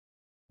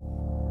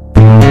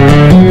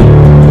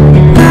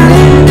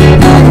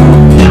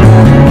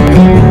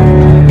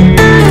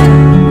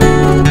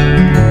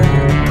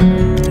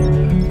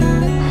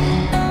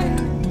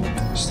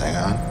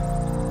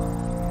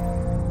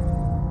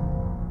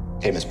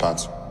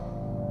spots.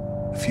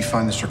 If you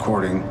find this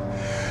recording,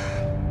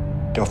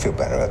 don't feel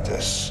bad about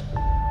this.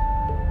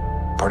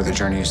 Part of the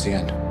journey is the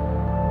end.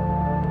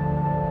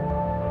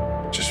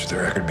 Just for the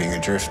record, being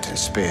adrift in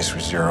space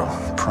with zero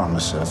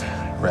promise of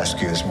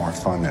rescue is more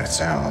fun than it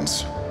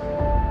sounds.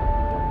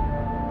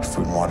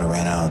 Food and water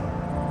ran out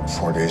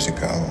 4 days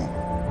ago.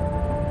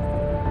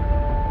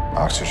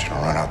 Oxygen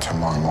will run out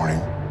tomorrow morning.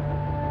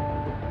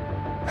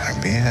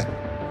 That'll be it.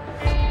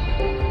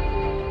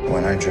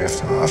 When I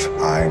drift off,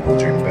 I will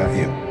dream about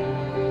you.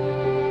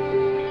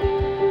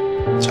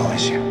 It's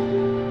always you.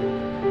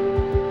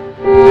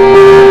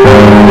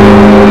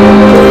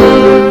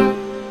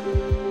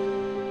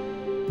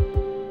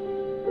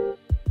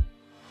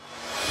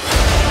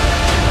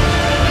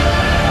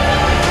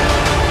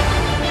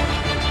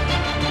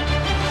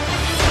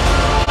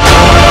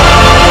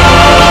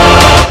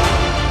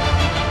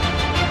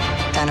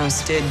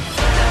 Thanos did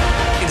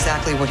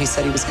exactly what he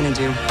said he was going to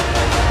do.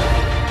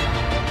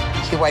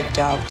 He wiped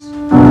out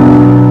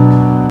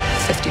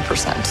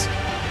 50%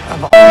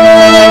 of all.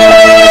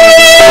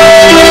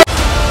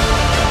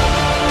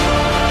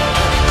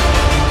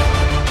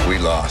 We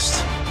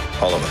lost,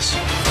 all of us.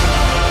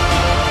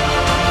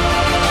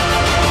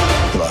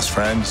 We lost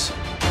friends,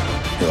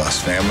 we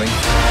lost family.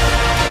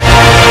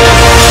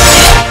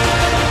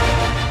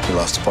 We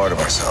lost a part of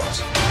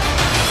ourselves.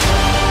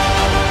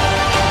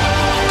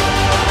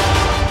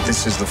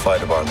 This is the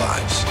fight of our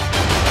lives.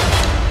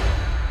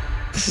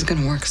 This is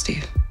gonna work,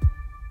 Steve.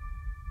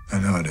 I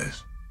know it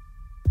is.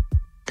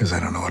 Because I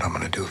don't know what I'm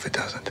gonna do if it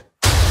doesn't.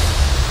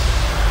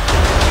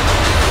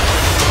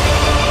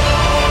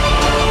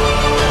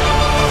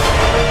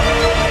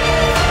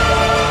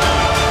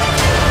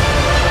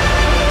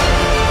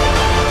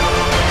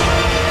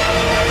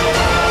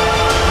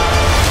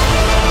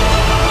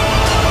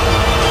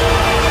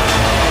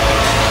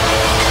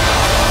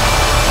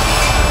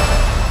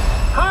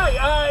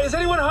 Is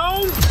anyone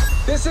home?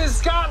 This is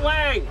Scott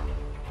Lang.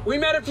 We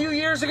met a few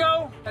years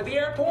ago at the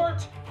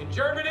airport in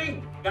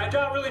Germany. I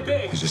got really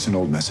big. Is this an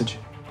old message?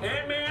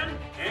 Ant-Man,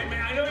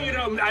 I know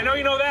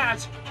you know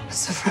that.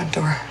 It's the front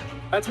door.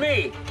 That's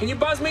me. Can you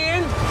buzz me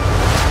in?